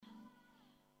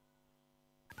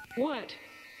What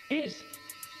is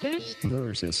this?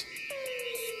 Versus.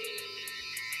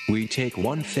 We take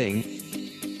one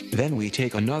thing, then we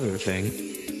take another thing,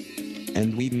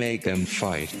 and we make them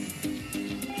fight.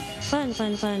 Fun.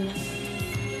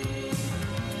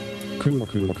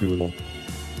 Cool.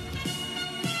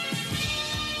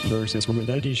 Versus with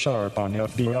Eddie Sharp on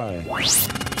FBI.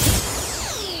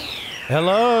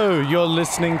 Hello, you're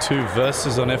listening to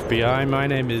Versus on FBI. My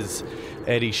name is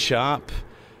Eddie Sharp.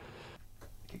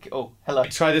 Oh, hello.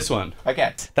 Try this one.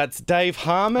 Okay. That's Dave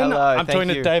Harmon. Hello, I'm thank talking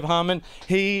to you. Dave Harmon.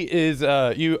 He is,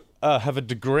 you have a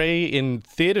degree in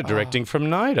theatre directing from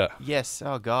NIDA. Yes.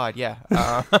 Oh, God. Yeah.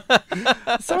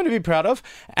 Something to be proud of.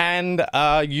 And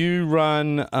you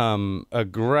run a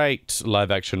great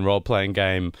live-action role-playing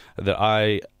game that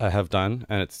I have done,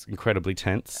 and it's incredibly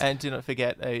tense. And do not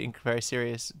forget a very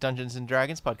serious Dungeons and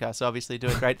Dragons podcast. Obviously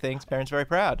doing great things. Parents very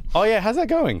proud. Oh, yeah. How's that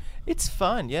going? It's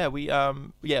fun. Yeah.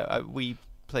 We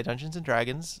play Dungeons and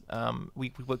Dragons.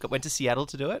 We went to Seattle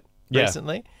to do it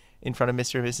recently in front of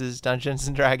Mr. and Mrs. Dungeons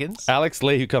and Dragons. Alex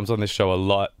Lee, who comes on this show a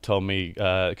lot, told me,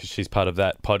 because she's part of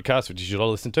that podcast, which you should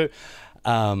all listen to,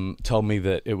 told me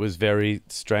that it was very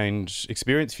strange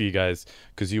experience for you guys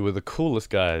because you were the coolest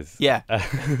guys Yeah.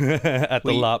 at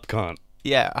the LARPCon.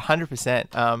 Yeah,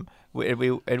 100%.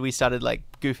 We started like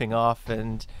goofing off,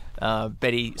 and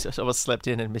Betty sort of slept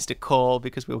in and missed a call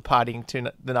because we were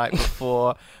partying the night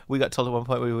before. We got told at one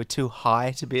point we were too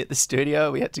high to be at the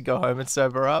studio. We had to go home and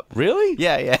sober up. Really?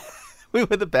 Yeah. We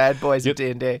were the bad boys of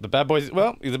D&D. The bad boys.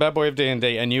 Well, you're the bad boy of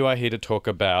D&D, and you are here to talk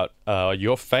about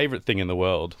your favorite thing in the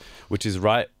world, which is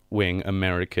right-wing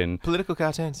American Political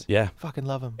cartoons. Yeah. Fucking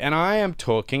love them. And I am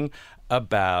talking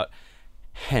about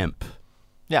hemp,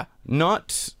 Yeah.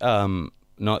 not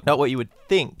Not what you would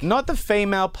think. not the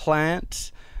female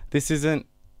plant. It's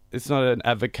not an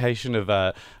advocation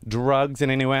of drugs in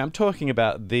any way. I'm talking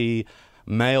about the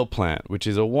male plant, which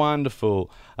is a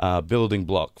wonderful building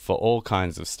block for all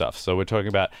kinds of stuff. So we're talking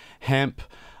about hemp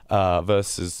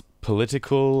versus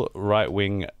political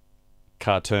right-wing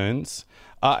cartoons.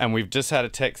 And we've just had a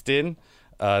text in.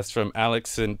 It's from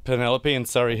Alex and Penelope in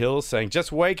Surrey Hills saying,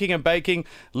 just waking and baking,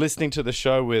 listening to the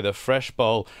show with a fresh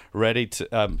bowl ready to...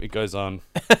 it goes on.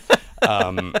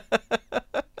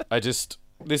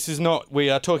 We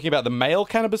are talking about the male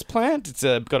cannabis plant. It's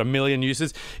got a million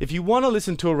uses. If you want to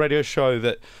listen to a radio show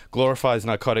that glorifies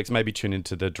narcotics, maybe tune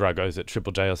into the Druggos at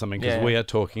Triple J or something, because we are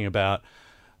talking about...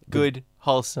 Good,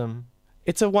 wholesome.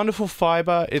 It's a wonderful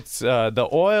fiber. It's the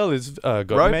oil is got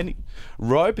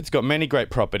rope. It's got many great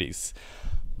properties.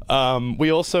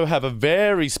 We also have a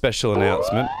very special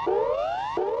announcement.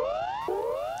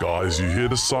 Guys, you hear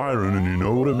the siren and you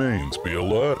know what it means. Be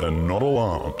alert and not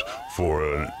alarmed for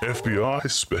an FBI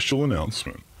special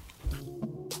announcement.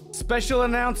 Special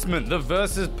announcement. The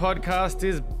Versus podcast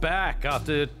is back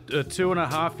after a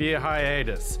 2.5-year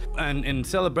hiatus. And in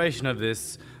celebration of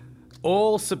this,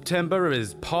 all September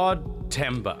is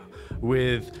Podtember,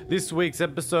 with this week's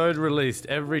episode released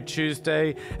every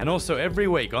Tuesday, and also every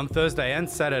week on Thursday and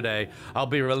Saturday, I'll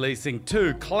be releasing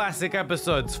 2 classic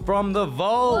episodes from the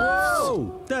vault.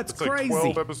 Whoa, that's crazy.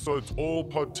 12 episodes, all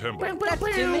Podtember. That's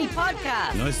too many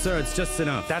podcasts. No, sir, it's just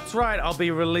enough. That's right, I'll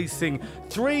be releasing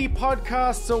 3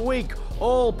 podcasts a week,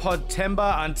 all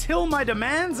Podtember, until my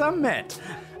demands are met.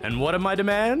 And what are my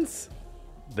demands?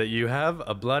 That you have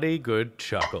a bloody good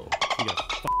chuckle. You're gonna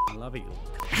f***ing love it.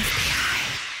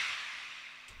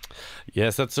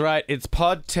 Yes, that's right. It's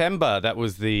Podtember. That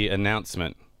was the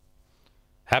announcement.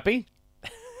 Happy?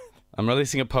 I'm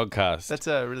releasing a podcast. That's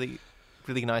a really,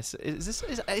 really nice... Is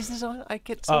this on? I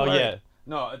get so Oh, worried. yeah.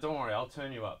 No, don't worry. I'll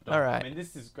turn you up. All right. I mean,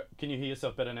 this is... Can you hear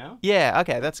yourself better now? Yeah,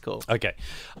 okay, that's cool. Okay.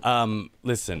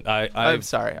 Listen, I'm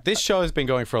sorry. This show has been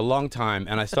going for a long time,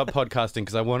 and I stopped podcasting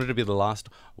because I wanted to be the last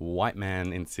white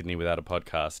man in Sydney without a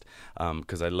podcast,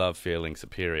 because I love feeling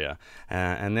superior.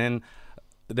 And then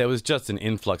there was just an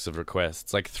influx of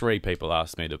requests. Like 3 people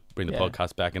asked me to bring the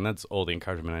podcast back, and that's all the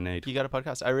encouragement I need. You got a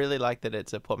podcast? I really like that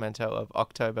it's a portmanteau of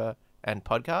October and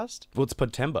podcast. Well, it's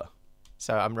Podtember.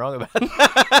 So I'm wrong about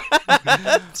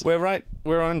that. We're right.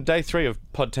 We're on day 3 of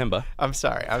Podtember. I'm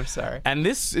sorry. And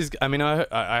this is, I mean, I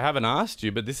haven't asked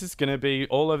you, but this is going to be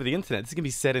all over the internet. This is going to be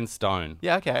set in stone.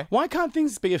 Yeah, okay. Why can't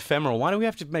things be ephemeral? Why do we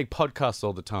have to make podcasts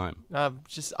all the time?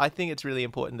 I think it's really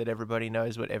important that everybody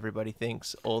knows what everybody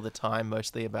thinks all the time,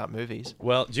 mostly about movies.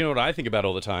 Well, do you know what I think about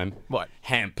all the time? What?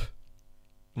 Hemp.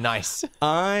 Nice. You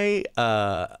may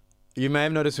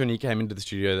have noticed when you came into the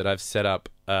studio that I've set up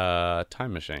a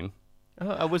time machine. Oh,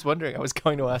 I was wondering. I was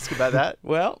going to ask about that.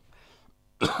 Well,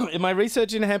 in my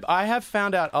research in hemp, I have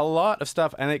found out a lot of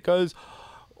stuff, and it goes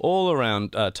all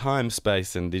around time,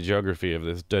 space, and the geography of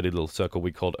this dirty little circle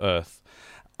we called Earth.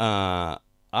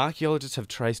 archaeologists have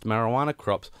traced marijuana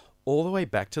crops all the way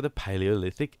back to the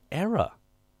Paleolithic era.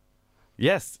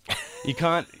 Yes,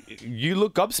 you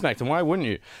look gobsmacked, and why wouldn't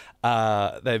you?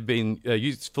 They've been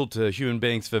useful to human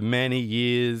beings for many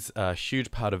years, a huge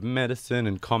part of medicine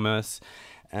and commerce,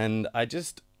 and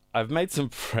I've made some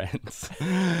friends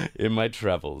in my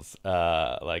travels,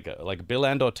 like Bill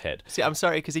and or Ted. See, I'm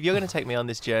sorry, because if you're going to take me on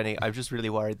this journey, I'm just really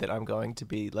worried that I'm going to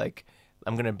be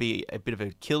a bit of a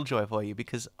killjoy for you,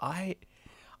 because I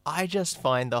just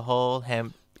find the whole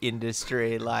hemp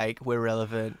industry, like, we're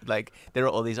relevant, like, there are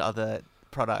all these other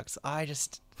products. I'm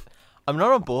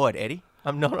not on board, Eddie.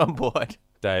 I'm not on board.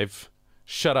 Dave,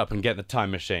 shut up and get in the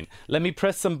time machine. Let me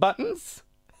press some buttons.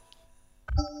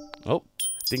 Oh,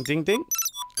 ding, ding, ding.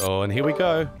 Oh, and here we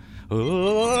go.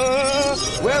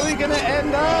 Oh, where are we going to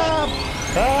end up?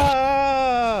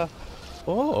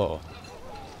 Oh.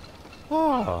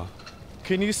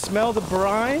 Can you smell the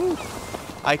brine?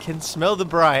 I can smell the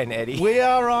brine, Eddie.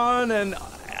 We're on a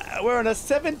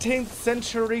 17th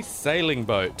century sailing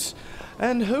boat.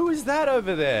 And who is that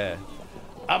over there?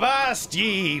 Avast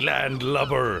ye,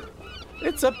 landlubber.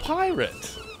 It's a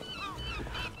pirate.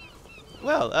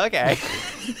 Well, okay.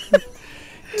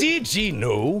 Did ye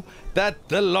know that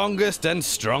the longest and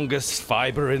strongest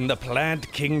fiber in the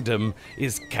plant kingdom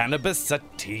is cannabis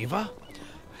sativa?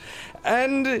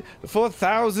 And for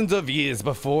thousands of years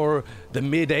before the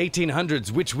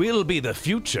mid-1800s, which will be the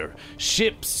future,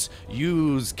 ships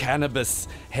use cannabis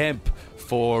hemp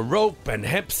for rope and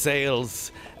hemp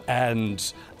sails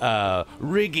and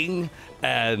rigging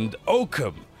and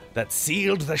oakum that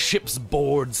sealed the ship's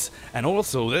boards, and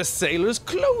also the sailors'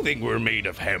 clothing were made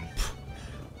of hemp.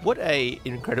 What a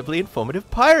incredibly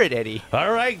informative pirate, Eddie.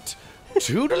 All right,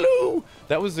 toodaloo.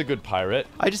 That was a good pirate.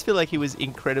 I just feel like he was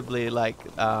incredibly,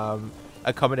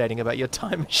 accommodating about your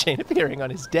time machine appearing on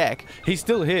his deck. He's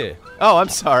still here. Oh, I'm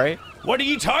sorry. What are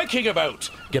you talking about?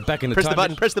 Get back in the Press time the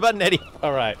button, press the button, Eddie.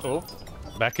 All right. Oh,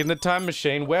 back in the time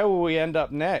machine. Where will we end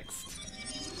up next?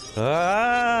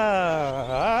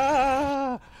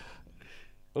 Oh.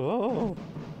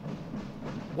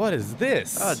 What is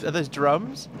this? Oh, are those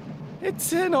drums?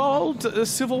 It's an old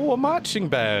Civil War marching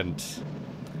band.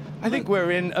 I think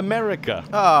we're in America.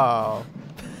 Oh.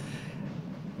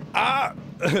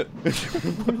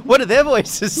 What do their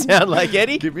voices sound like,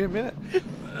 Eddie? Give me a minute.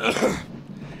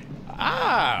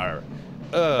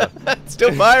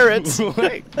 Still pirates.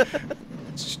 Wait.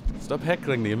 Stop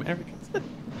heckling the Americans.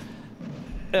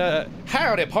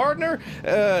 Howdy, partner.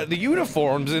 The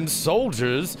uniforms and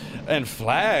soldiers and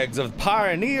flags of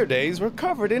pioneer days were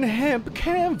covered in hemp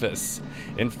canvas.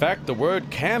 In fact, the word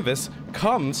canvas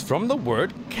comes from the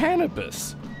word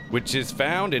cannabis, which is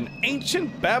found in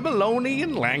ancient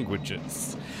Babylonian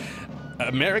languages.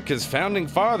 America's founding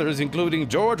fathers, including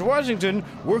George Washington,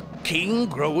 were keen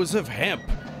growers of hemp,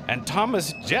 and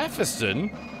Thomas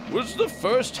Jefferson was the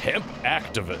first hemp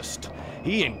activist.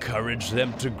 He encouraged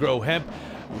them to grow hemp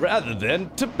rather than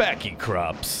tobacco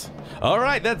crops. All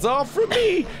right, that's all from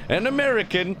me, an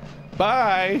American.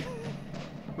 Bye.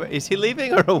 Wait, is he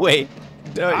leaving or away?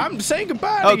 No. I'm saying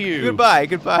goodbye Oh, to you. goodbye.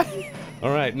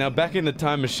 All right, now back in the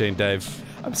time machine, Dave.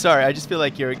 I'm sorry, I just feel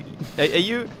like are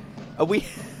we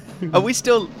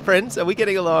still friends? Are we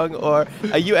getting along, or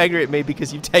are you angry at me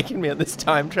because you've taken me on this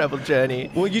time travel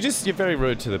journey? Well, you're very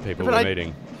rude to the people we're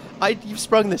meeting. You've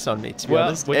sprung this on me, to be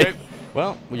honest.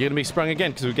 Well, we're going to be sprung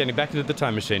again because we're getting back into the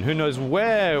time machine. Who knows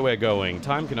where we're going?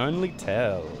 Time can only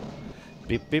tell.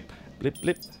 Beep, beep, blip,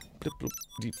 blip, blip, blip,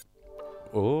 deep.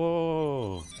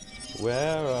 Oh,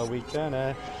 where are we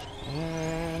gonna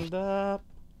end up?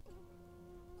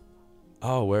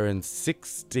 Oh, we're in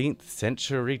 16th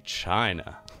century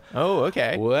China. Oh,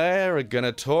 okay. We're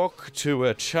gonna talk to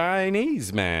a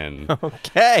Chinese man.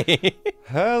 Okay.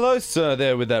 Hello, sir,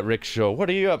 there with that rickshaw. What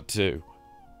are you up to?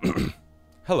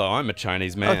 Hello, I'm a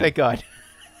Chinese man. Oh, thank God.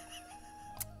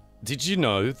 Did you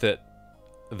know that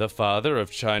the father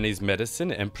of Chinese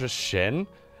medicine, Emperor Shen,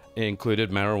 included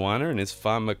marijuana in his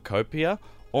pharmacopoeia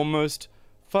almost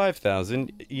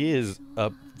 5,000 years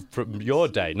from your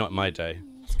day, not my day.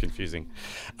 It's confusing.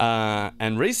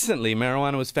 And recently,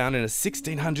 marijuana was found in a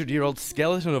 1,600-year-old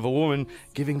skeleton of a woman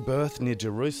giving birth near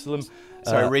Jerusalem.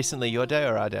 Sorry, recently your day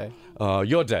or our day?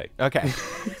 Your day. Okay.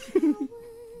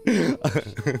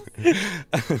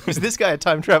 Is this guy a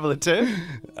time traveler too?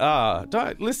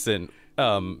 Don't listen.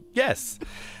 Yes.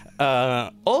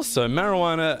 Also,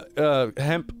 marijuana,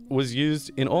 hemp was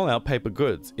used in all our paper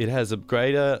goods. It has a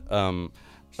greater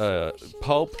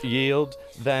pulp yield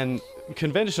than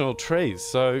conventional trees.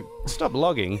 So stop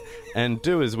logging and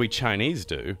do as we Chinese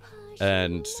do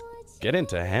and get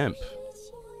into hemp.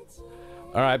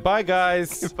 All right, bye,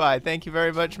 guys. Goodbye. Thank you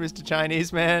very much, Mr.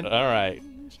 Chinese man. All right.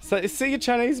 So, see you,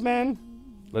 Chinese man.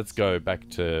 Let's go back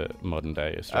to modern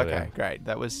day Australia. Okay, great.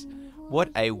 That was what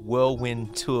a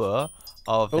whirlwind tour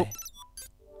of.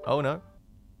 Oh no.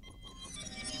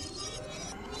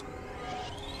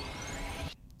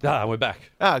 We're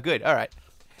back. Good. All right.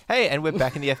 Hey, and we're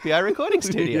back in the FBI recording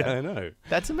studio. Yeah, I know.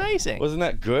 That's amazing. Wasn't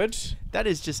that good? That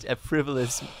is just a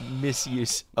frivolous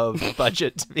misuse of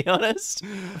budget, to be honest.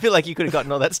 I feel like you could have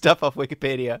gotten all that stuff off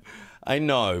Wikipedia. I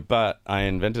know, but I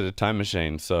invented a time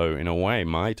machine, so in a way,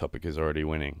 my topic is already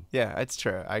winning. Yeah, it's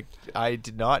true. I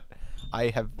did not. I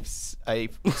have a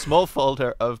small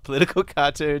folder of political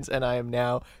cartoons, and I am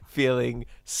now feeling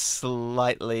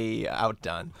slightly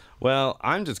outdone. Well,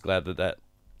 I'm just glad that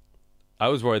I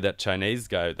was worried that Chinese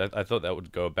guy, I thought that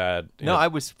would go bad. No, I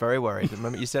was very worried the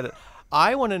moment you said it.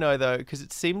 I want to know, though, because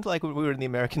it seemed like when we were in the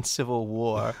American Civil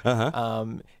War,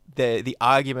 the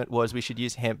argument was we should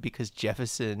use hemp because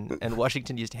Jefferson and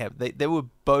Washington used hemp. They were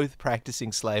both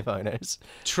practicing slave owners.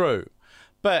 True.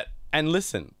 And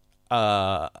listen,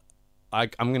 I'm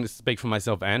going to speak for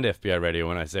myself and FBI Radio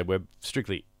when I say we're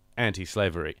strictly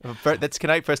anti-slavery.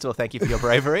 Can I, first of all, thank you for your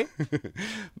bravery?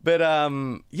 But,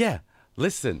 yeah,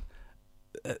 listen.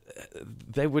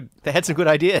 They had some good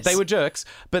ideas. They were jerks,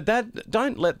 but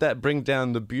don't let that bring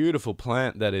down the beautiful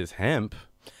plant that is hemp.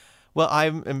 Well,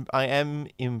 I am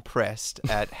impressed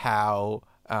at how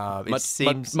it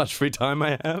seems much free time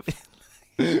I have.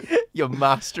 your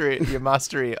mastery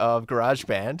of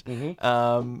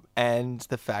GarageBand, and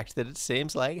the fact that it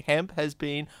seems like hemp has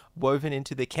been woven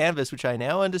into the canvas, which I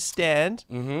now understand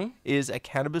is a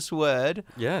cannabis word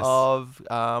of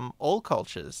all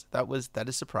cultures. That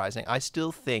is surprising. I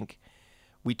still think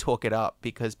we talk it up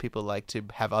because people like to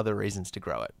have other reasons to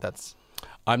grow it.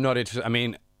 I'm not interested. I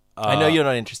mean, I know you're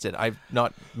not interested. I'm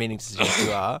not meaning to suggest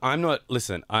you are. I'm not.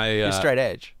 Listen, you're straight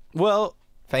edge. Well.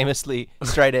 Famously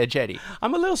straight edge Eddie.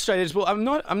 I'm a little straight edge. Well, I'm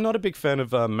not a big fan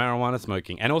of marijuana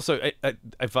smoking. And also,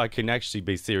 if I can actually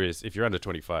be serious, if you're under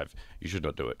 25, you should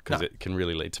not do it because it can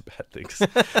really lead to bad things.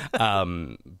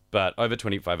 But over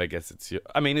 25, I guess it's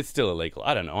still illegal.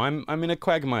 I don't know. I'm in a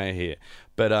quagmire here,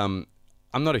 but I'm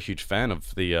not a huge fan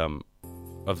of the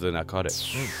narcotic.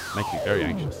 Make me very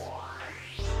anxious.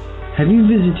 Have you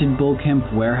visited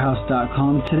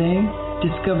bulkhempwarehouse.com today?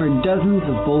 Discover dozens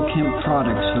of bulk hemp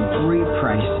products for great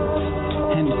prices.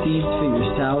 Hemp seeds for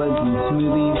your salads and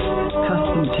smoothies,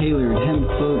 custom tailored hemp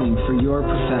clothing for your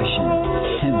profession,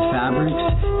 hemp fabrics,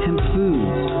 hemp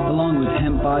foods, along with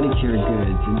hemp body care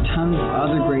goods and tons of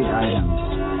other great items.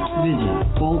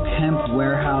 Visit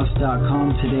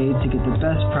bulkhempwarehouse.com today to get the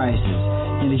best prices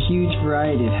and a huge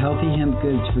variety of healthy hemp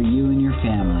goods for you and your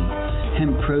family.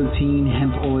 Hemp protein,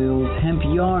 hemp oils, hemp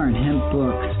yarn, hemp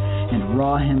books, and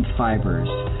raw hemp fibers.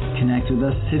 Connect with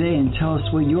us today and tell us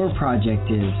what your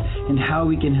project is and how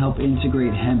we can help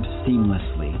integrate hemp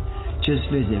seamlessly. Just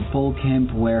visit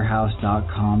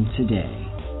bulkhempwarehouse.com today.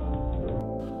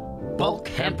 Bulk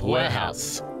Hemp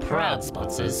Warehouse, proud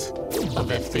sponsors of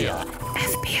FBI.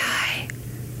 FBI.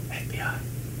 FBI.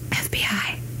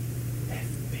 FBI.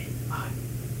 FBI.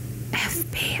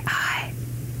 FBI.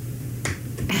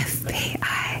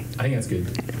 FBI. I think that's good.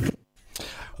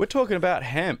 We're talking about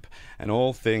hemp and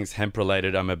all things hemp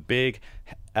related. I'm a big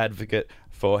advocate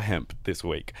for hemp this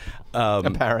week.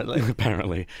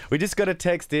 Apparently. We just got a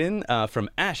text in from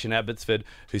Ash in Abbotsford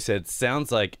who said,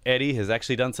 sounds like Eddie has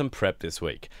actually done some prep this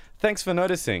week. Thanks for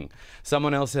noticing.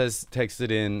 Someone else has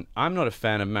texted in, I'm not a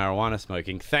fan of marijuana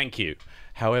smoking. Thank you.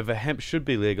 However, hemp should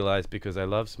be legalized because I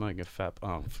love smoking a fap.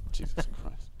 Oh, Jesus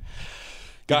Christ.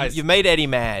 Guys. You made Eddie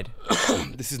mad.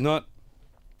 This is not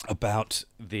about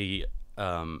the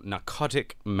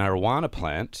narcotic marijuana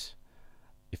plant.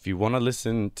 If you want to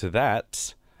listen to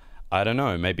that, I don't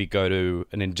know, maybe go to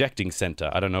an injecting center.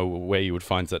 I don't know where you would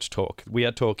find such talk. We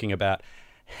are talking about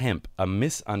hemp, a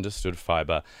misunderstood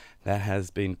fiber that has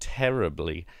been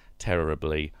terribly,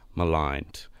 terribly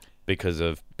maligned because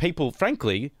of people,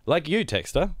 frankly, like you,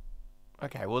 Texter.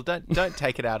 Okay, well, don't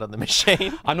take it out on the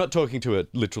machine. I'm not talking to a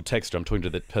literal texter. I'm talking to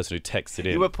the person who texted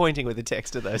in. You were pointing with the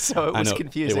texter, though, so it was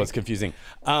confusing. It was confusing.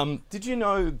 Did you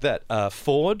know that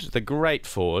Ford, the great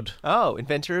Ford... Oh,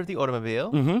 inventor of the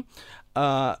automobile?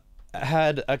 Mm-hmm.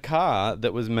 Had a car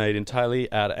that was made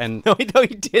entirely out of... No,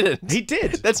 he didn't. He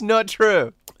did. That's not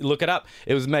true. Look it up.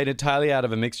 It was made entirely out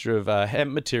of a mixture of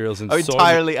hemp materials and soy...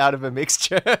 entirely out of a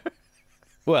mixture?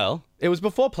 Well, it was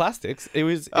before plastics.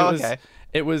 Okay.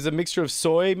 It was a mixture of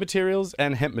soy materials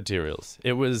and hemp materials.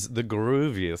 It was the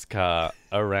grooviest car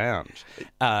around.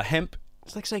 Hemp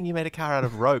It's like saying you made a car out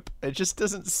of rope. It just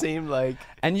doesn't seem like...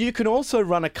 And you can also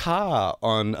run a car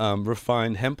on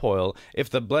refined hemp oil if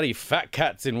the bloody fat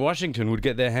cats in Washington would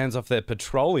get their hands off their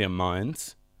petroleum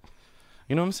mines.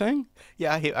 You know what I'm saying?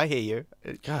 Yeah, I hear you.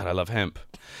 God, I love hemp.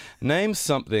 Name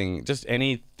something, just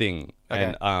anything, Okay.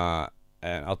 and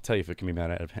I'll tell you if it can be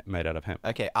made out of hemp.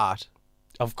 Okay, art.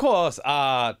 Of course,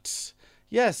 art.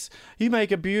 Yes, you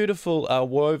make a beautiful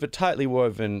tightly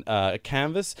woven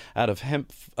canvas out of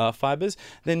hemp fibers.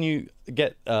 Then you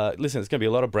get, listen, it's going to be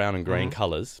a lot of brown and green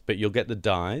colours, but you'll get the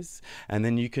dyes, and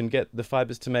then you can get the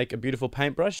fibers to make a beautiful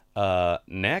paintbrush.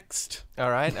 Next.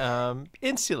 All right,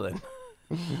 insulin.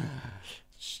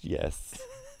 Yes.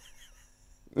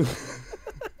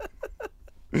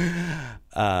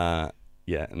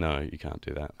 Yeah, no, you can't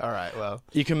do that. All right, well.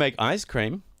 You can make ice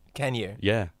cream. Can you?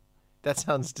 Yeah. That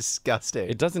sounds disgusting.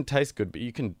 It doesn't taste good, but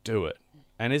you can do it.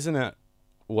 And isn't it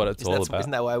what it's all about?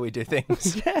 Isn't that why we do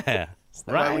things? Yeah. Isn't that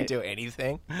why we do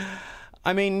anything?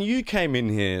 I mean, you came in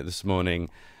here this morning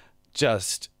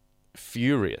just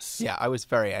furious. Yeah, I was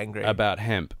very angry. About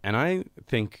hemp. And I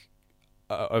think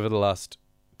over the last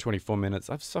 24 minutes,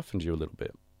 I've softened you a little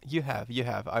bit. You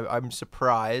have. I'm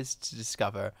surprised to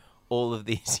discover all of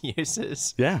these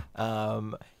uses. Yeah.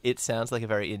 It sounds like a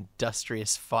very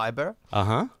industrious fiber.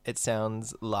 Uh-huh. It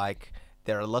sounds like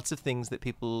there are lots of things that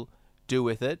people do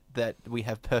with it that we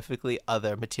have perfectly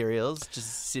other materials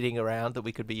just sitting around that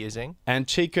we could be using. And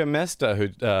Chica Mesta, who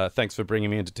thanks for bringing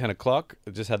me into 10 o'clock,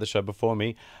 just had the show before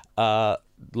me,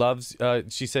 loves,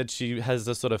 she said she has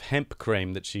a sort of hemp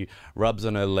cream that she rubs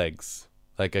on her legs,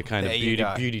 like a kind of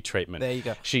beauty treatment. There you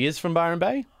go. She is from Byron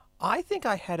Bay? I think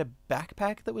I had a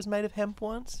backpack that was made of hemp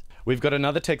once. We've got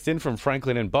another text in from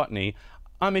Franklin in Botany.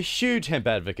 I'm a huge hemp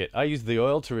advocate. I use the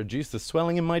oil to reduce the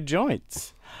swelling in my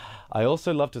joints. I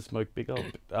also love to smoke big old...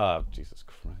 Oh, Jesus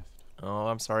Christ. Oh,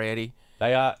 I'm sorry, Eddie.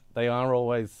 They are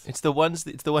always... It's the ones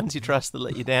you trust that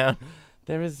let you down.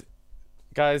 There is...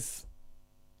 Guys,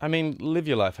 I mean, live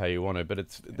your life how you want to,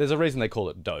 but there's a reason they call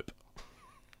it dope.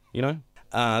 You know?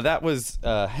 That was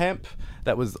hemp.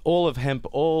 That was all of hemp,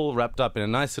 all wrapped up in a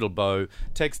nice little bow.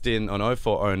 Text in on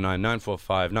 0409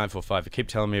 945 945. Keep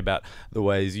telling me about the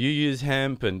ways you use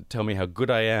hemp and tell me how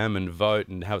good I am and vote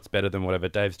and how it's better than whatever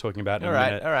Dave's talking about in a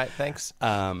minute. All right, thanks.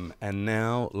 And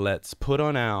now let's put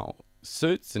on our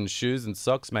suits and shoes and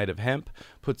socks made of hemp,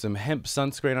 put some hemp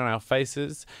sunscreen on our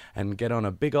faces, and get on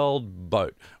a big old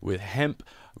boat with hemp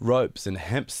ropes and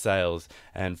hemp sails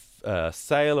and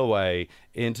sail away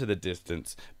into the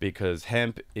distance because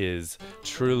hemp is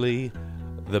truly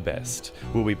the best.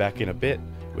 We'll be back in a bit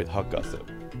with Hot Gossip.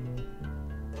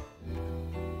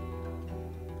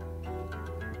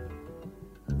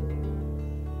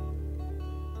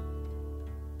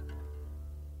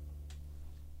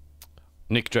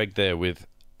 Nick Drake there with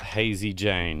Hazy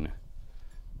Jane,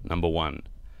 number 1.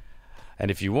 And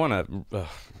if you want to,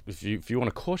 if you want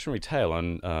a cautionary tale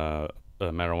on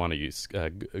marijuana use,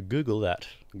 Google that.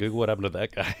 Google what happened to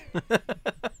that guy.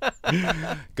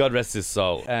 God rest his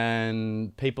soul.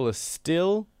 And people are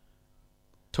still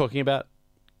talking about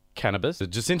cannabis.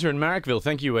 Jacinta in Marrickville,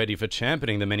 thank you, Eddie, for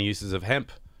championing the many uses of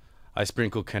hemp. I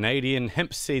sprinkle Canadian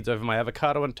hemp seeds over my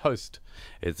avocado and toast.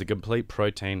 It's a complete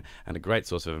protein and a great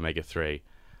source of omega-3.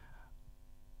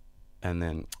 And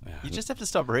then... you just have to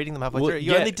stop reading them halfway through.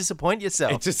 You only disappoint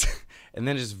yourself. And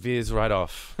then it just veers right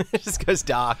off. It just goes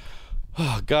dark.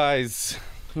 Oh, guys,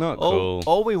 not cool.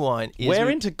 All we want is... We're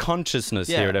into consciousness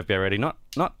here at FBI Ready, not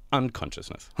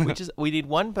unconsciousness. We need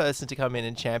one person to come in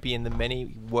and champion the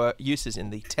many uses in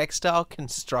the textile,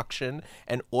 construction,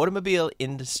 and automobile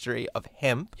industry of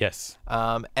hemp. Yes.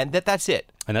 And that's it.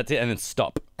 And that's it, and then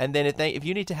stop. And then if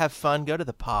you need to have fun, go to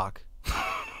the park.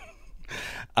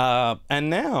 And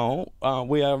now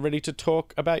we are ready to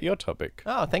talk about your topic.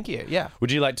 Oh, thank you. Yeah.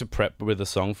 Would you like to prep with a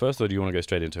song first, or do you want to go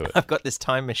straight into it? I've got this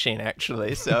time machine,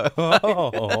 actually, so...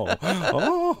 No,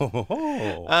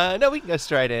 we can go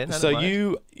straight in. So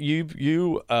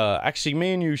you actually,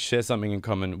 me and you share something in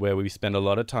common where we spend a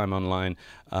lot of time online.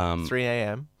 3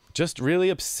 a.m. Just really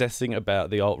obsessing about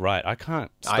the alt-right. I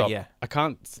can't stop. Yeah. I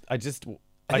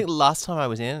think the last time I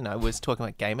was in, I was talking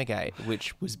about Gamergate,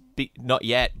 which was not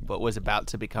yet, but was about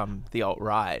to become the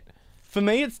alt-right. For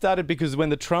me, it started because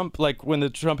when the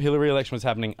Trump-Hillary election was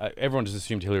happening, everyone just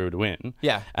assumed Hillary would win.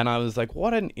 Yeah. And I was like,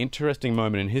 what an interesting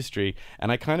moment in history.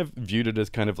 And I kind of viewed it as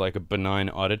kind of like a benign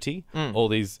oddity. All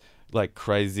these like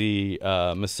crazy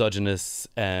misogynists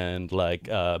and like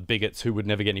bigots who would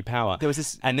never get any power. There was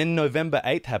this... And then November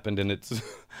 8th happened and it's a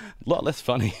lot less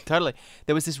funny. Totally.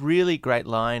 There was this really great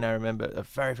line, I remember, a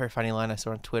very, very funny line I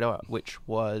saw on Twitter, which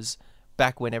was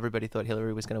back when everybody thought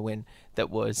Hillary was going to win,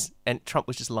 and Trump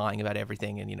was just lying about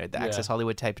everything, and the Access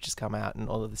Hollywood tape had just come out and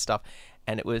all of this stuff,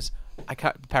 and it was, I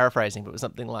can't paraphrasing, but it was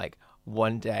something like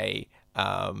one day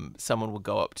someone would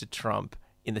go up to Trump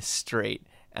in the street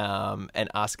and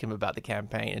ask him about the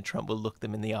campaign, and Trump will look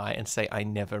them in the eye and say, "I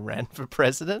never ran for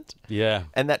president." Yeah.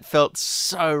 And that felt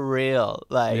so real,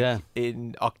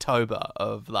 in October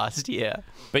of last year.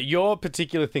 But your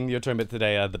particular thing that you're talking about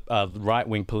today are the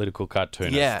right-wing political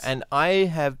cartoonists. Yeah, and I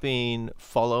have been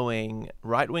following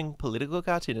right-wing political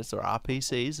cartoonists, or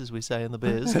RPCs, as we say in the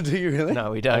biz. Do you really?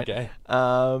 No, we don't. Okay.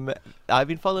 I've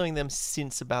been following them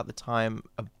since about the time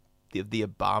of the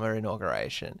Obama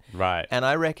inauguration. Right. And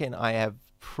I reckon I have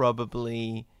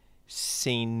probably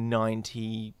seen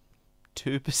 92%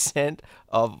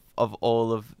 of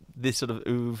all of this sort of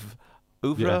oeuvre.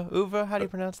 How do you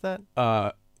pronounce that?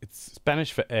 It's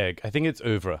Spanish for egg. I think it's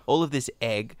oeuvre. All of this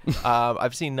egg.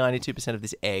 I've seen 92% of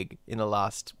this egg in the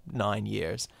last 9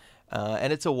 years.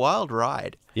 And it's a wild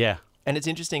ride. Yeah. And it's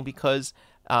interesting because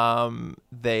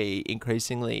they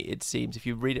increasingly, it seems, if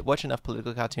you watch enough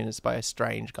political cartoonists by a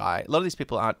strange guy, a lot of these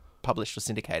people aren't published or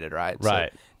syndicated, right?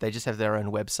 Right. So they just have their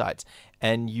own websites,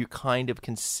 and you kind of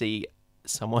can see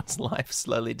someone's life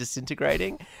slowly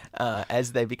disintegrating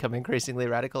as they become increasingly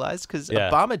radicalized. Because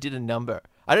Obama did a number.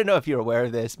 I don't know if you're aware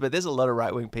of this, but there's a lot of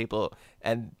right-wing people,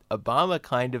 and Obama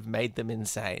kind of made them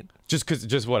insane.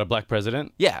 Just what, a black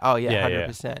president? Yeah. Oh, yeah,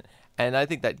 100%. And I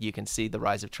think that you can see the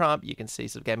rise of Trump, you can see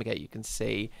sort of Gamergate, you can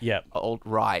see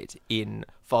alt-right in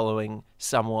following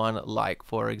someone like,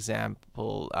 for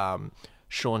example,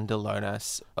 Sean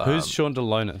Delonis. Who's Sean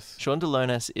Delonis? Sean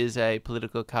Delonis is a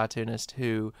political cartoonist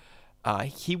who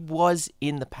he was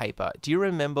in the paper. Do you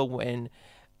remember when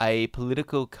a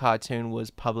political cartoon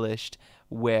was published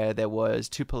where there was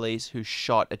two police who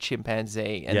shot a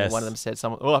chimpanzee, and one of them said,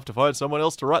 "We'll have to find someone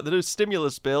else to write the new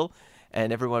stimulus bill."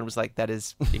 And everyone was like, that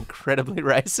is incredibly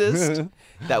racist.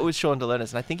 That was Sean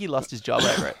Delonis, and I think he lost his job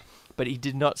over it. But he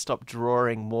did not stop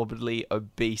drawing morbidly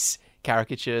obese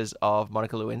caricatures of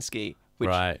Monica Lewinsky,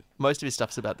 which most of his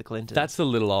stuff's about the Clintons. That's a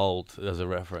little old as a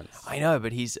reference. I know,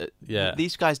 but he's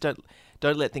these guys don't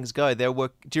let things go. There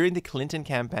were, during the Clinton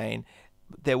campaign,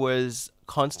 there was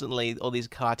constantly all these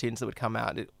cartoons that would come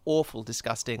out, awful,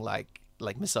 disgusting, like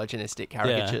misogynistic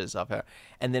caricatures of her,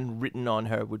 and then written on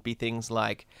her would be things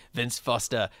like Vince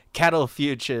Foster, cattle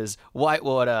futures,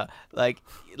 Whitewater,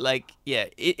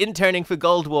 interning for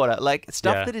Goldwater, like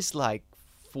stuff that is like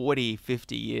 40,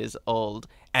 50 years old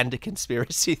and a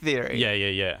conspiracy theory.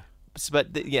 Yeah. But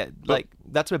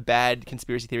that's where bad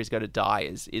conspiracy theories go to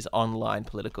die is online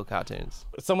political cartoons.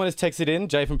 Someone has texted in,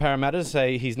 Jay from Parramatta, to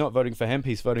say he's not voting for Hemp,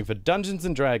 he's voting for Dungeons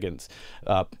and Dragons.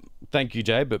 Thank you,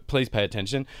 Jay, but please pay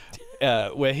attention.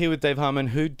 We're here with Dave Harmon,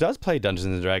 who does play Dungeons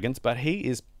and Dragons, but he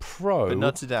is pro. But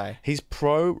not today. He's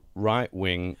pro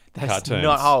right-wing cartoons.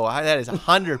 That is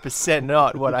 100%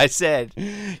 not what I said.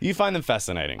 You find them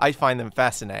fascinating. I find them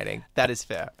fascinating. That is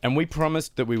fair. And we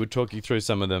promised that we would talk you through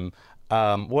some of them.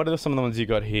 What are some of the ones you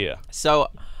got here? So,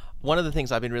 one of the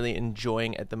things I've been really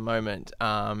enjoying at the moment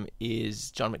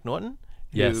is John McNaughton.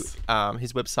 Yes.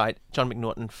 His website, John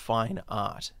McNaughton Fine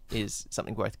Art, is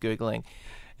something worth Googling.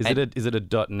 Is it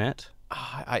a .net?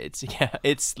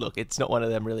 It's not one of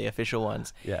them really official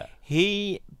ones. Yeah.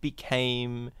 He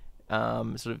became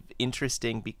sort of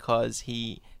interesting because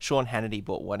Sean Hannity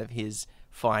bought one of his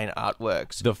fine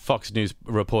artworks. The Fox News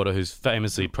reporter who's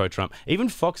famously pro-Trump. Even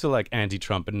Fox are like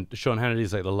anti-Trump, and Sean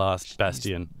Hannity's like the last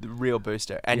bastion. He's the real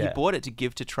booster. And he bought it to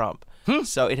give to Trump.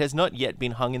 So it has not yet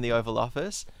been hung in the Oval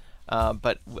Office,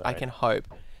 but I can hope.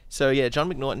 So yeah, John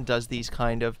McNaughton does these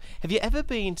kind of... Have you ever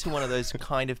been to one of those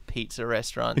kind of pizza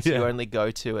restaurants you only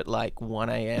go to at like 1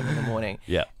 a.m. in the morning?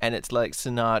 Yeah. And it's like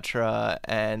Sinatra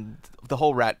and the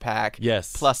whole Rat Pack.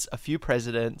 Yes. Plus a few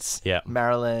presidents. Yeah.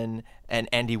 Marilyn and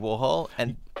Andy Warhol.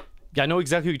 And yeah, I know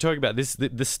exactly what you're talking about.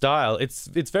 The style, it's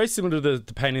very similar to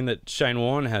the painting that Shane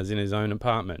Warne has in his own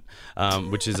apartment,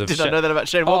 which is of... Did I know that about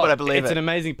Shane Warne, but I believe it's an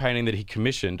amazing painting that he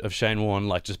commissioned of Shane Warne,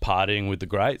 like just partying with the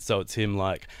greats. So it's him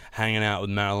like hanging out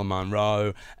with Marilyn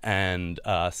Monroe and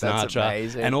Sinatra. That's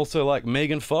amazing. And also like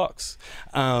Megan Fox.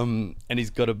 And he's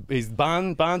got his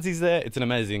Barnsley's there. It's an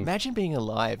amazing... Imagine being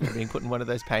alive and being put in one of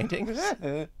those paintings.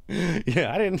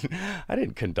 Yeah, I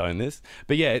didn't condone this.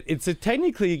 But yeah, it's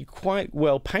technically quite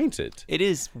well painted. unrelated. It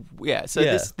is, yeah. So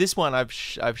Yeah. this one I've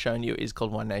shown you is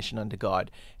called One Nation Under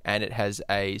God, and it has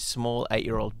a small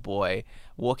 8-year-old boy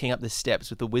walking up the steps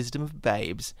with the wisdom of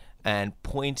babes and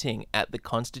pointing at the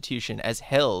Constitution as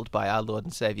held by our Lord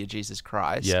and Savior Jesus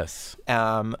Christ. Yes.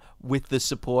 With the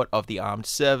support of the armed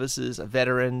services,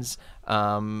 veterans.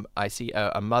 I see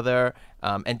a mother,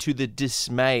 and to the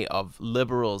dismay of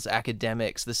liberals,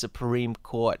 academics, the Supreme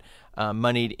Court,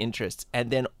 moneyed interests,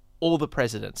 and then all the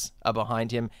presidents are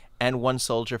behind him, and one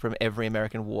soldier from every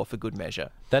American war for good measure.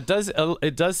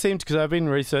 It does seem, because I've been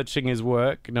researching his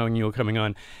work, knowing you were coming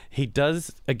on, he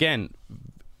does, again,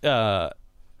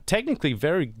 technically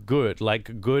very good,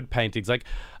 like good paintings, like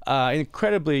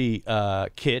incredibly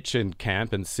kitsch and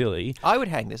camp and silly. I would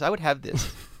hang this. I would have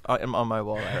this on my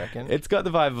wall, I reckon. It's got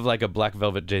the vibe of like a Black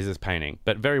Velvet Jesus painting,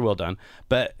 but very well done.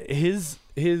 But his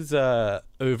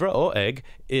oeuvre or egg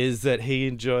is that he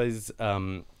enjoys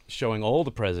showing all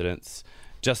the presidents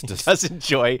does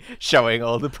enjoy showing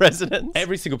all the presidents.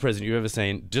 Every single president you've ever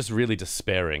seen, just really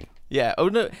despairing. Yeah. Oh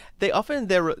no. They often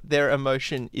their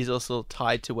emotion is also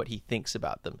tied to what he thinks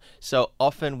about them. So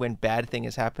often when bad thing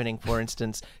is happening, for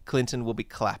instance, Clinton will be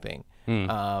clapping,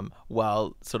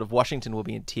 while sort of Washington will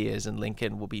be in tears, and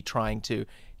Lincoln will be trying to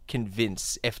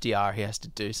convince FDR he has to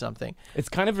do something. It's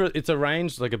kind of it's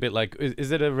arranged like a bit like,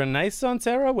 is it a Renaissance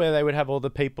era where they would have all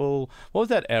the people? What was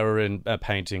that era in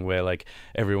painting where like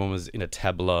everyone was in a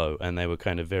tableau and they were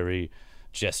kind of very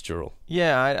gestural?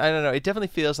 Yeah, I don't know. It definitely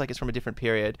feels like it's from a different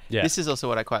period. Yeah. This is also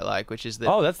what I quite like, which is that.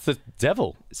 Oh, that's the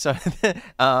devil. So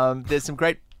there's some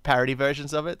great parody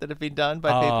versions of it that have been done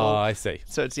by people. Oh, I see.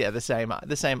 So it's the same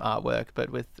artwork, but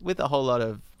with a whole lot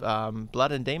of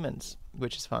blood and demons,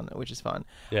 which is fun.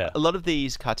 Yeah. A lot of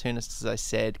these cartoonists, as I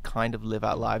said, kind of live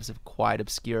out lives of quiet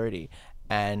obscurity,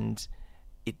 and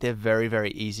they're very,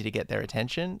 very easy to get their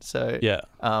attention. So yeah.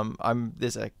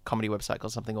 There's a comedy website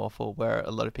called Something Awful where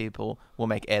a lot of people will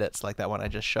make edits like that one I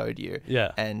just showed you,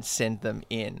 and send them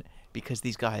in, because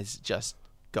these guys just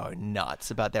go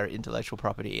nuts about their intellectual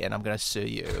property, and I'm going to sue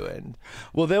you. And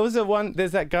well, there's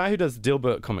that guy who does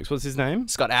Dilbert comics. What's his name?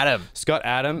 Scott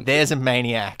Adam. There's a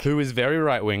maniac who is very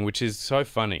right wing, which is so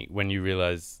funny when you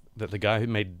realize that the guy who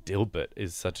made Dilbert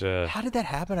is such a... How did that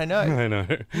happen? I know. I know.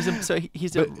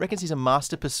 Reckons he's a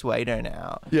master persuader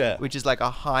now. Yeah. Which is like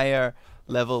a higher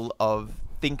level of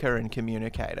thinker and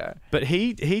communicator. But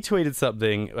he tweeted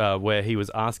something where he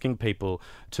was asking people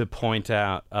to point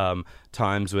out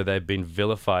times where they've been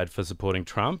vilified for supporting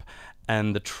Trump,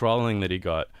 and the trolling that he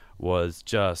got was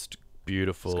just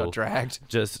beautiful. Got dragged.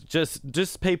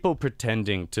 Just people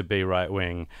pretending to be right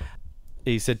wing.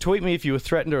 He said, tweet me if you were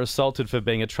threatened or assaulted for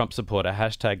being a Trump supporter,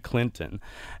 #Clinton.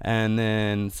 And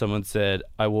then someone said,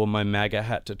 I wore my MAGA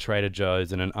hat to Trader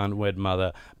Joe's and an unwed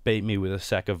mother beat me with a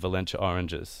sack of Valencia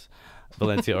oranges.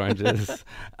 Someone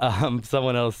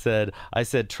else said, I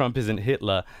said Trump isn't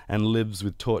Hitler, and libs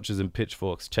with torches and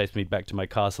pitchforks chased me back to my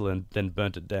castle and then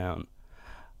burnt it down.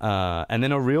 And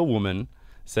then a real woman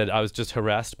said, I was just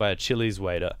harassed by a Chili's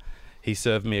waiter. He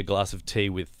served me a glass of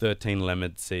tea with 13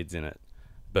 lemon seeds in it.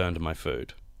 Burned my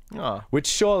food. Oh. Which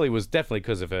surely was definitely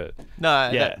because of her. No,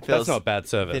 yeah, that's not bad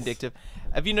service. Vindictive.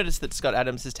 Have you noticed that Scott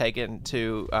Adams has taken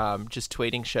to just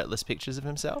tweeting shirtless pictures of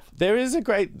himself? There is a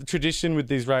great tradition with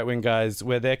these right-wing guys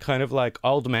where they're kind of like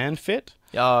old man fit.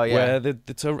 Oh, yeah. Where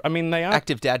they are...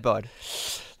 Active dad bod.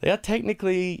 They are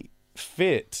technically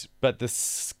fit, but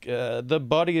the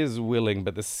body is willing,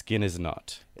 but the skin is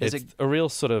not. It's a real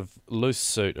sort of loose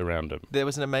suit around him. There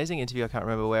was an amazing interview, I can't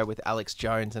remember where, with Alex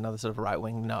Jones, another sort of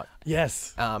right-wing nut.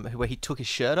 Yes. Where he took his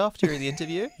shirt off during the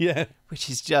interview. Yeah. Which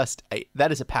is just,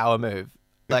 that is a power move.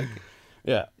 Like,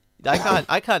 yeah.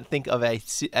 I can't think of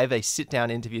a sit-down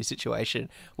interview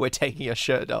situation where taking your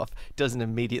shirt off doesn't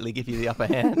immediately give you the upper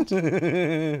hand.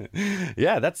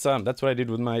 Yeah, that's what I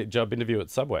did with my job interview at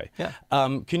Subway. Yeah.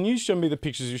 Can you show me the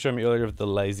pictures you showed me earlier of the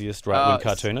laziest right-wing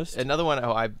cartoonist? Another one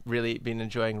I've really been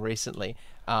enjoying recently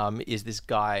is this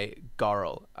guy,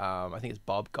 Gorrell. I think it's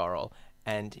Bob Gorrell.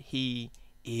 And he's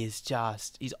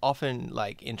often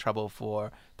like in trouble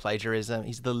for plagiarism.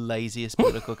 He's the laziest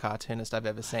political cartoonist I've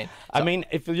ever seen. I mean,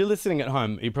 if you're listening at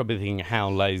home, you're probably thinking, how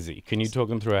lazy? Can you talk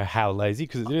them through how lazy?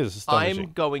 Because it is astonishing.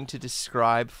 I'm going to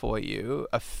describe for you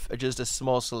just a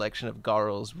small selection of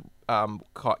Gorrell's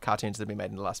cartoons that have been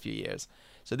made in the last few years.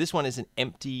 So this one is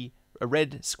a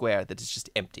red square that is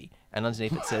just empty. And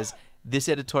underneath it says... This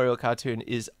editorial cartoon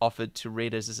is offered to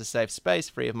readers as a safe space,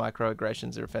 free of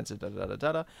microaggressions or offensive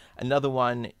da-da-da-da-da. Another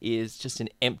one is just an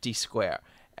empty square.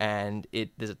 And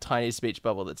there's a tiny speech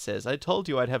bubble that says, I told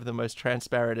you I'd have the most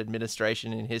transparent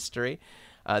administration in history.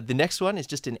 The next one is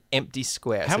just an empty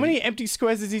square. How So many empty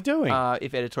squares is he doing?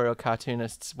 if editorial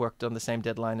cartoonists worked on the same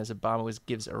deadline as Obama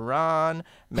gives Iran,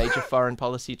 major foreign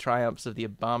policy triumphs of the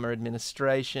Obama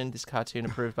administration, this cartoon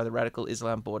approved by the Radical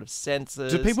Islam Board of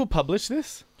Censors. Do people publish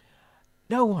this?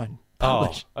 No one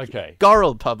published. Oh, okay.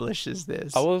 Gorel publishes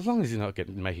this. Oh, well, as long as he's not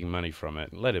making money from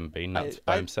it, let him be nuts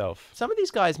by himself. Some of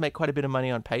these guys make quite a bit of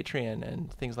money on Patreon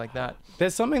and things like that.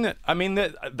 There's something that, I mean,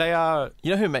 that they are...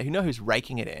 You know who's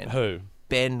raking it in? Who?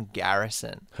 Ben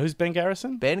Garrison. Who's Ben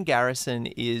Garrison? Ben Garrison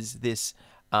is this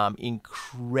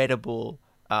incredibly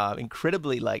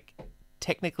like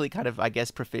technically kind of, I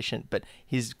guess, proficient, but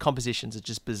his compositions are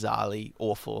just bizarrely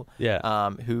awful.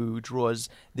 Yeah. Who draws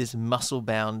this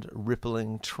muscle-bound,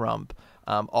 rippling Trump,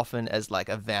 often as like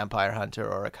a vampire hunter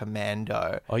or a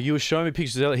commando. Oh, you were showing me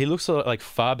pictures earlier. He looks sort of like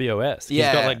Fabio-esque.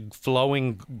 Yeah. He's got like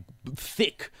flowing,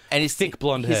 thick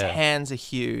blonde hair. His hands are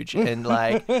huge and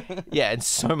like, and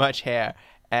so much hair.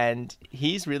 And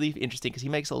he's really interesting because he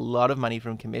makes a lot of money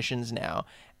from commissions now.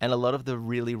 And a lot of the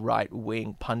really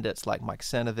right-wing pundits like Mike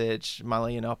Cernovich, Milo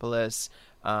Yiannopoulos,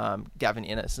 Gavin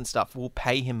Innes and stuff will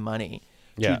pay him money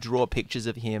to draw pictures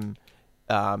of him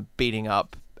beating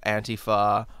up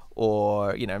Antifa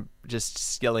or,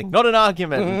 just yelling, not an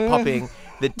argument, and popping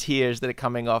the tears that are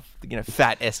coming off,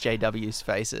 fat SJW's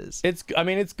faces. It's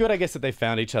good, I guess, that they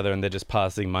found each other and they're just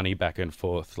passing money back and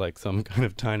forth like some kind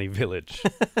of tiny village.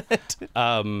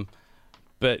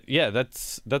 But yeah,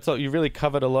 that's all. You really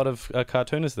covered a lot of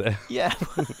cartoonists there. Yeah.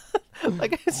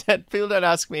 Like I said, people don't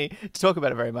ask me to talk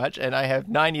about it very much, and I have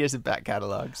 9 years of back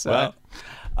catalogue. So,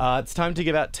 it's time to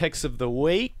give out texts of the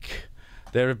week.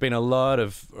 There have been a lot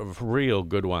of real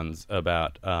good ones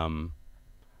about hemp,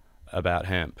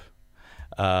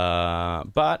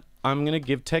 but I'm going to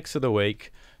give text of the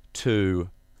week to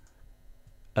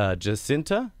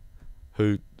Jacinta,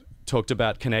 who talked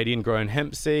about Canadian-grown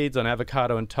hemp seeds on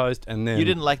avocado and toast, and then... You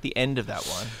didn't like the end of that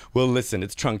one. Well, listen,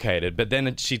 it's truncated, but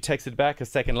then she texted back a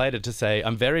second later to say,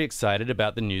 I'm very excited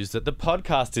about the news that the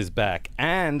podcast is back,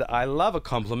 and I love a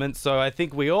compliment, so I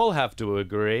think we all have to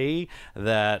agree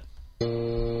that...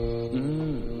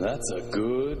 That's a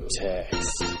good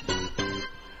text.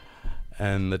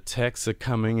 And the texts are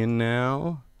coming in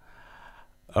now.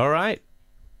 All right.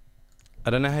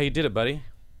 I don't know how you did it, buddy.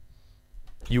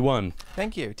 You won.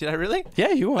 Thank you. Did I really?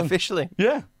 Yeah, you won. Officially?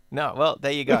 Yeah. No, well,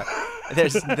 there you go.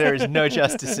 There is no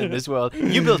justice in this world.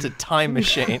 You built a time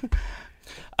machine.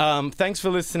 Thanks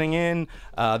for listening in.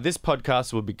 This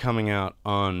podcast will be coming out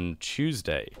on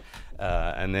Tuesday.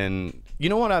 And then, you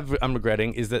know what I'm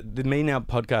regretting is that me now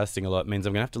podcasting a lot means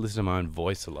I'm going to have to listen to my own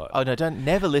voice a lot. Oh, no,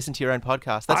 never listen to your own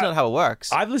podcast. That's not how it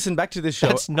works. I've listened back to this show.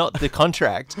 That's not the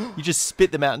contract. You just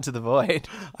spit them out into the void.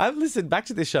 I've listened back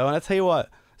to this show, and I tell you what,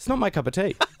 it's not my cup of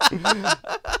tea.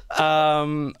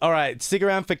 All right, stick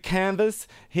around for Canvas.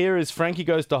 Here is Frankie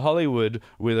Goes to Hollywood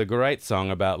with a great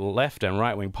song about left and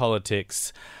right-wing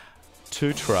politics.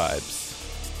 Two Tribes.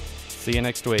 See you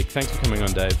next week. Thanks for coming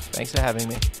on, Dave. Thanks for having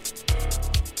me.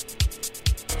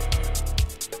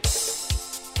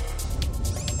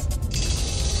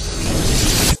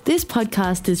 This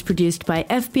podcast is produced by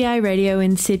FBI Radio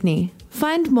in Sydney.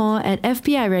 Find more at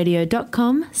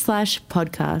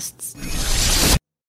fbiradio.com/podcasts.